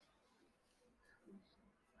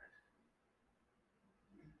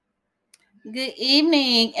Good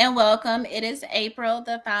evening and welcome. It is April,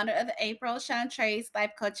 the founder of April Chantrace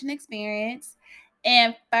Life Coaching Experience.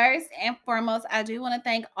 And first and foremost, I do want to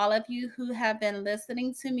thank all of you who have been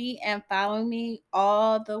listening to me and following me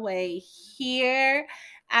all the way here.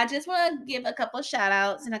 I just want to give a couple shout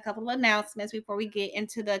outs and a couple of announcements before we get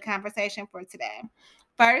into the conversation for today.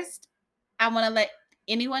 First, I want to let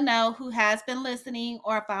anyone know who has been listening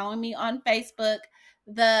or following me on Facebook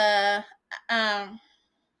the um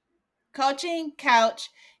coaching couch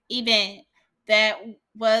event that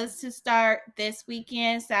was to start this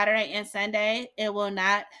weekend, Saturday and Sunday. It will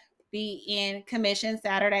not be in commission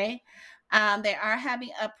Saturday. They are having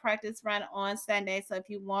a practice run on Sunday. So if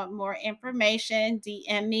you want more information,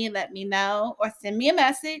 DM me, let me know, or send me a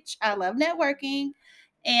message. I love networking,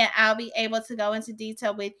 and I'll be able to go into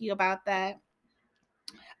detail with you about that.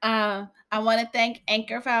 I want to thank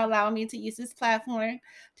Anchor for allowing me to use this platform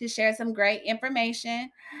to share some great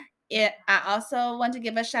information. I also want to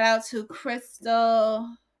give a shout out to Crystal.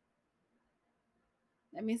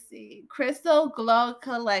 Let me see. Crystal Glow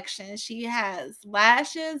Collection. She has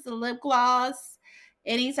lashes, lip gloss,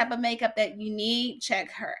 any type of makeup that you need.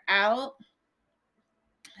 Check her out.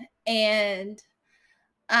 And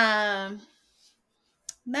um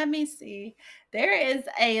let me see. There is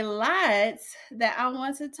a lot that I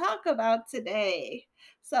want to talk about today.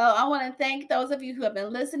 So I want to thank those of you who have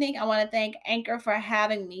been listening. I want to thank Anchor for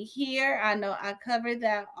having me here. I know I covered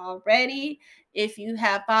that already. If you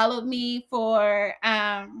have followed me for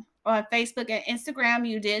on Facebook and Instagram,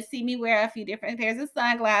 you did see me wear a few different pairs of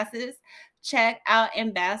sunglasses. Check out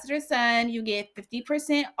Ambassador Sun. You get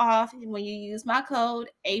 50% off when you use my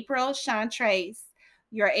code April Chantrace.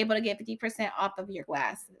 You're able to get 50% off of your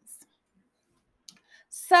glasses.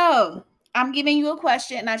 So, I'm giving you a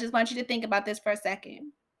question, and I just want you to think about this for a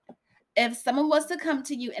second. If someone was to come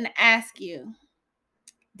to you and ask you,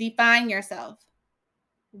 define yourself,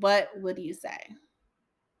 what would you say?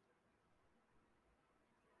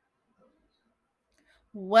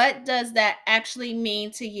 What does that actually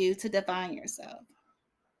mean to you to define yourself?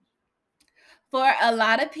 For a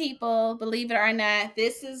lot of people, believe it or not,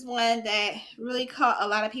 this is one that really caught a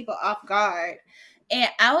lot of people off guard. And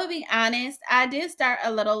I will be honest, I did start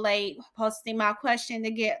a little late posting my question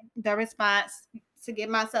to get the response, to get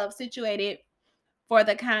myself situated for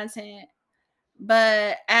the content.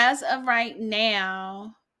 But as of right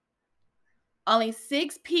now, only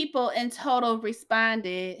 6 people in total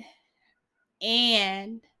responded.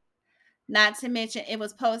 And not to mention, it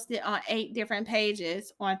was posted on 8 different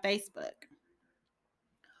pages on Facebook.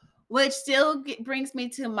 Which still brings me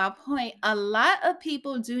to my point. A lot of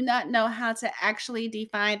people do not know how to actually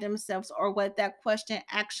define themselves or what that question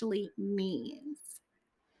actually means.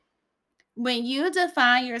 When you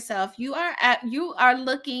define yourself, you are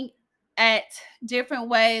looking at different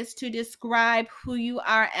ways to describe who you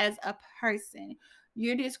are as a person.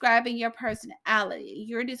 You're describing your personality,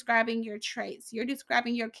 you're describing your traits, you're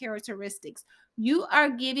describing your characteristics. You are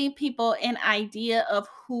giving people an idea of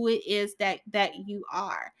who it is that you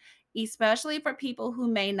are, especially for people who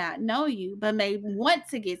may not know you but may want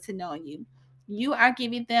to get to know you. You are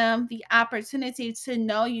giving them the opportunity to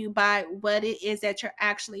know you by what it is that you're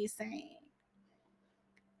actually saying.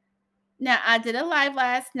 Now, I did a live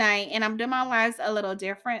last night, and I'm doing my lives a little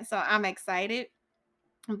different, so I'm excited.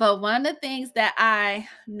 But one of the things that I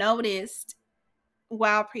noticed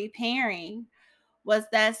while preparing was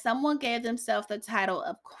that someone gave themselves the title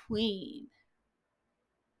of queen.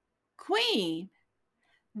 Queen.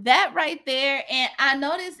 That right there. And I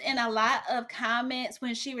noticed in a lot of comments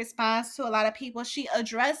when she responds to a lot of people, she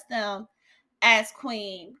addressed them as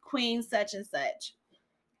queen, queen such and such.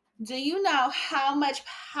 Do you know how much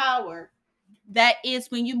power that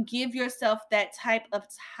is when you give yourself that type of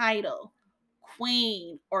title,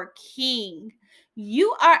 queen or king?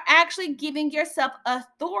 You are actually giving yourself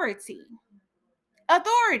authority.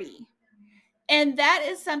 Authority. And that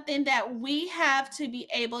is something that we have to be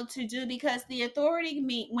able to do, because the authority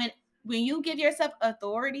mean when you give yourself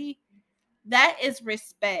authority, that is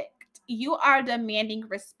respect. You are demanding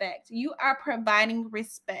respect. You are providing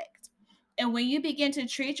respect. And when you begin to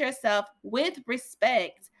treat yourself with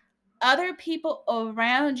respect, other people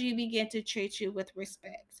around you begin to treat you with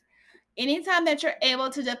respect. Anytime that you're able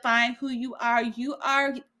to define who you are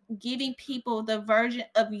giving people the version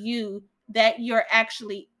of you that you're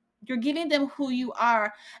giving them who you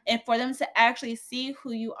are, and for them to actually see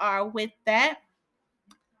who you are with that,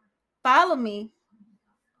 follow me,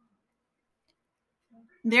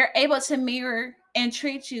 they're able to mirror and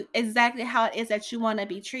treat you exactly how it is that you want to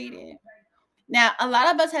be treated. Now, a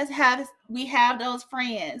lot of us we have those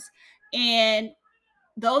friends, and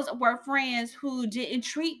those were friends who didn't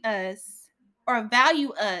treat us or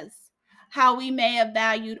value us how we may have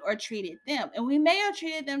valued or treated them. And we may have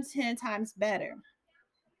treated them 10 times better.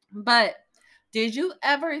 But did you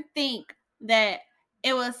ever think that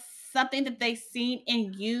it was something that they seen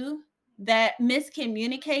in you that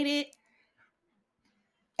miscommunicated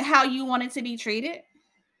how you wanted to be treated?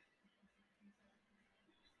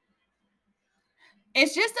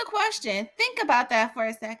 It's just a question. Think about that for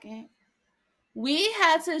a second. We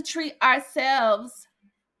had to treat ourselves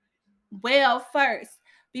well first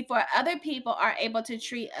before other people are able to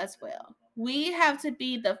treat us well. We have to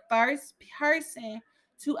be the first person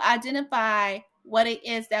to identify what it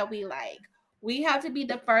is that we like. We have to be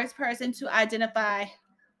the first person to identify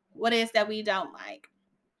what it is that we don't like.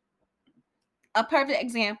 A perfect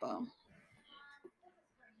example.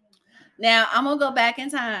 Now, I'm going to go back in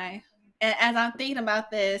time. And as I'm thinking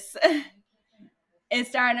about this, it's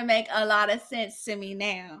starting to make a lot of sense to me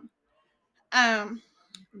now.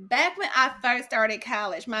 Back when I first started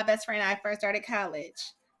college, my best friend and I first started college,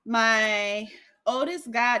 my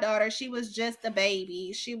oldest goddaughter, she was just a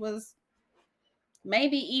baby. She was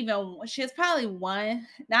she was probably one,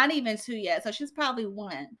 not even two yet. So she's probably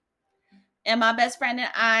one. And my best friend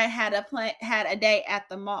and I had a day at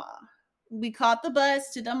the mall. We caught the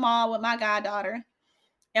bus to the mall with my goddaughter,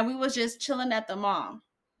 and we was just chilling at the mall.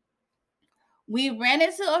 We ran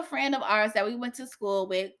into a friend of ours that we went to school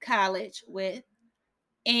with, college with,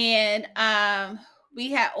 and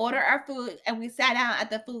we had ordered our food and we sat down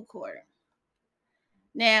at the food court.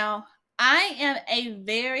 Now, I am a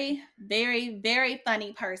very, very, very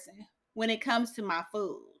funny person when it comes to my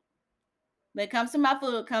food. When it comes to my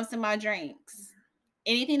food, it comes to my drinks.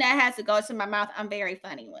 Anything that has to go to my mouth, I'm very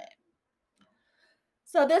funny with.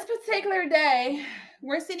 So this particular day,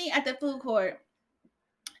 we're sitting at the food court,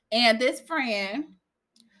 and this friend,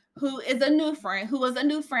 who was a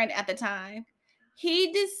new friend at the time,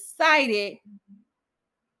 he decided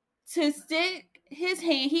to stick his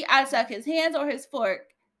hand, he either stuck his hands or his fork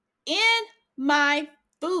in my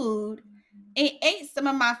food and ate some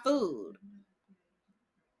of my food.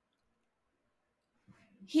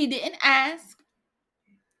 He didn't ask,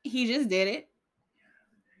 he just did it.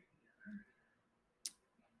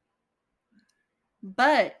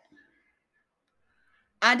 But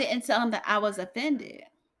I didn't tell him that I was offended.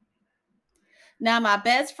 Now, my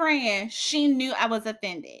best friend, she knew I was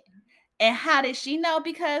offended. And how did she know?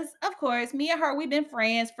 Because, of course, me and her, we've been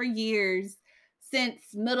friends for years, since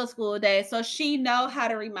middle school days. So she know how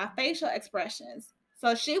to read my facial expressions.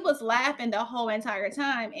 So she was laughing the whole entire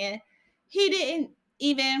time. And he didn't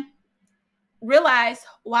even realize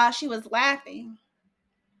why she was laughing.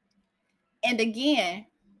 And again,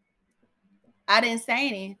 I didn't say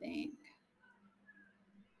anything.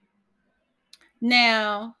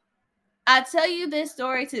 Now, I tell you this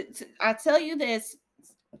story I tell you this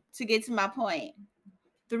to get to my point.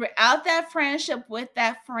 Throughout that friendship with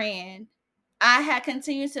that friend, I had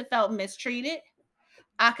continued to felt mistreated.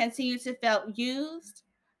 I continued to felt used.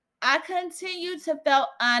 I continued to felt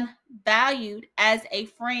unvalued as a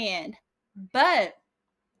friend. But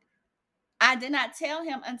I did not tell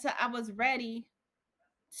him until I was ready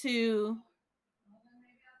to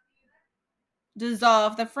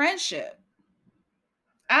dissolve the friendship.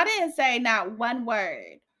 I didn't say not one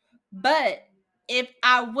word. But if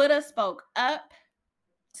I would have spoke up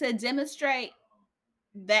to demonstrate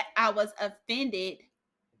that I was offended,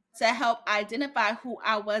 to help identify who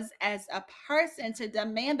I was as a person, to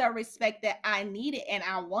demand the respect that I needed and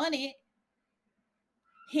I wanted,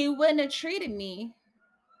 he wouldn't have treated me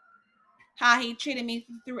how he treated me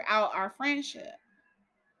throughout our friendship.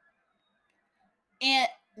 And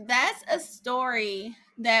that's a story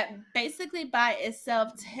that basically by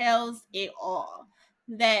itself tells it all.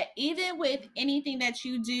 That even with anything that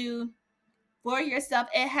you do for yourself,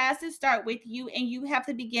 it has to start with you, and you have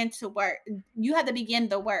to begin to work. You have to begin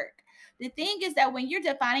the work. The thing is that when you're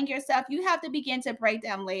defining yourself, you have to begin to break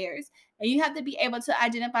down layers, and you have to be able to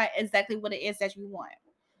identify exactly what it is that you want.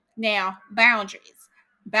 Now, boundaries.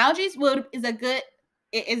 Boundaries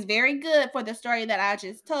it is very good for the story that I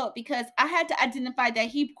just told, because I had to identify that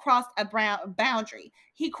he crossed a boundary.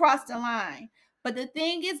 He crossed a line. But the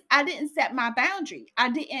thing is, I didn't set my boundary. I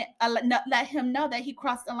didn't let him know that he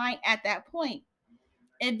crossed the line at that point.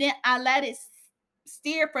 And then I let it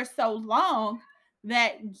steer for so long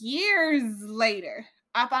that years later,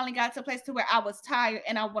 I finally got to a place to where I was tired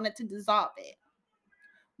and I wanted to dissolve it.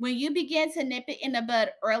 When you begin to nip it in the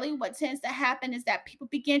bud early, what tends to happen is that people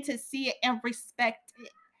begin to see it and respect it.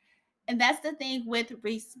 And that's the thing with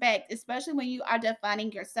respect, especially when you are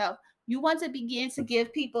defining yourself. You want to begin to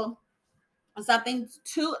give people something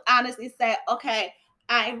to honestly say, okay,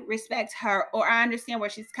 I respect her, or I understand where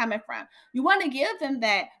she's coming from. You want to give them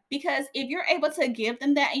that, because if you're able to give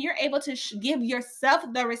them that and you're able to give yourself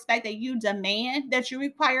the respect that you demand, that you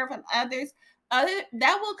require from others,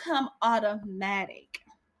 that will come automatic.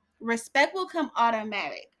 Respect will come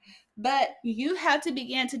automatic. But you have to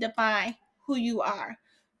begin to define who you are.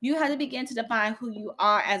 You have to begin to define who you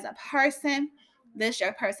are as a person. This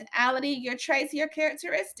your personality, your traits, your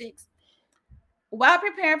characteristics. While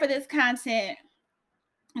preparing for this content,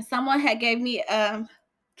 someone had gave me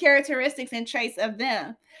characteristics and traits of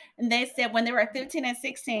them. And they said when they were 15 and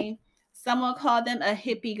 16, someone called them a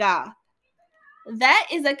hippie goth. That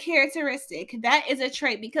is a characteristic. That is a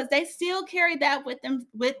trait, because they still carry that with them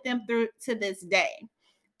through to this day.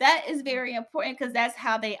 That is very important, because that's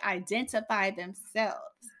how they identify themselves.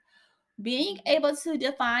 Being able to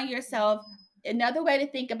define yourself, another way to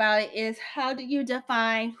think about it is, how do you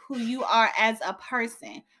define who you are as a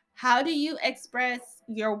person? How do you express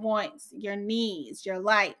your wants, your needs, your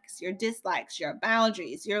likes, your dislikes, your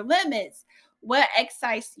boundaries, your limits? What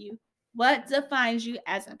excites you? What defines you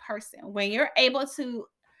as a person? When you're able to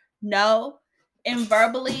know and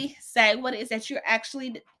verbally say what it is that you're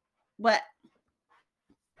actually, what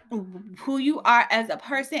who you are as a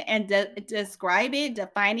person, and describe it,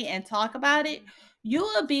 define it, and talk about it, you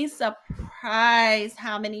will be surprised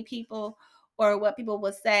how many people, or what people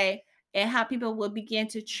will say, and how people will begin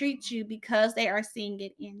to treat you, because they are seeing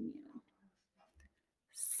it in you.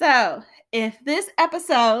 So, if this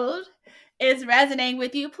episode is resonating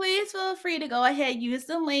with you, please feel free to go ahead, use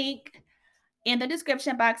the link in the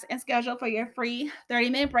description box, and schedule for your free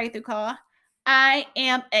 30-minute breakthrough call. I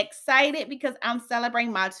am excited because I'm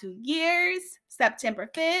celebrating my 2 years, September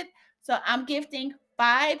 5th. So I'm gifting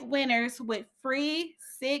 5 winners with free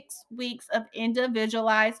 6 weeks of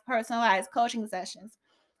individualized, personalized coaching sessions.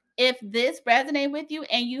 If this resonates with you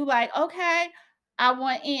and you like, okay, I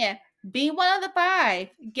want in, be one of the 5.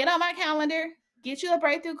 Get on my calendar, get you a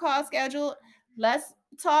breakthrough call scheduled. Let's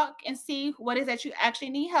talk and see what is that you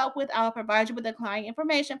actually need help with. I'll provide you with a client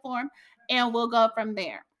information form, and we'll go from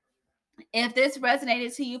there. If this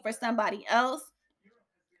resonated to you for somebody else,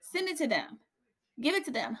 send it to them. Give it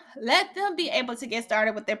to them. Let them be able to get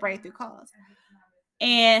started with their breakthrough calls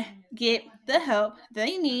and get the help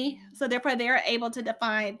they need, so therefore they're able to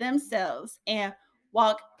define themselves and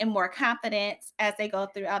walk in more confidence as they go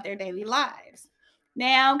throughout their daily lives.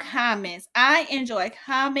 Now, comments. I enjoy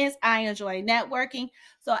comments. I enjoy networking.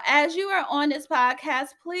 So as you are on this podcast,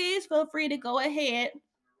 please feel free to go ahead,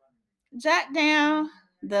 jot down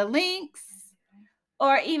the links,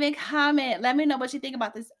 or even comment. Let me know what you think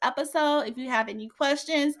about this episode. If you have any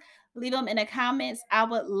questions, leave them in the comments. I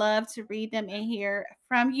would love to read them and hear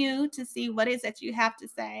from you to see what it is that you have to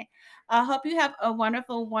say. I hope you have a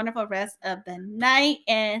wonderful, wonderful rest of the night,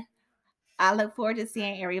 and I look forward to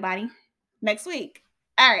seeing everybody next week.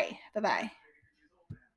 All right. Bye-bye.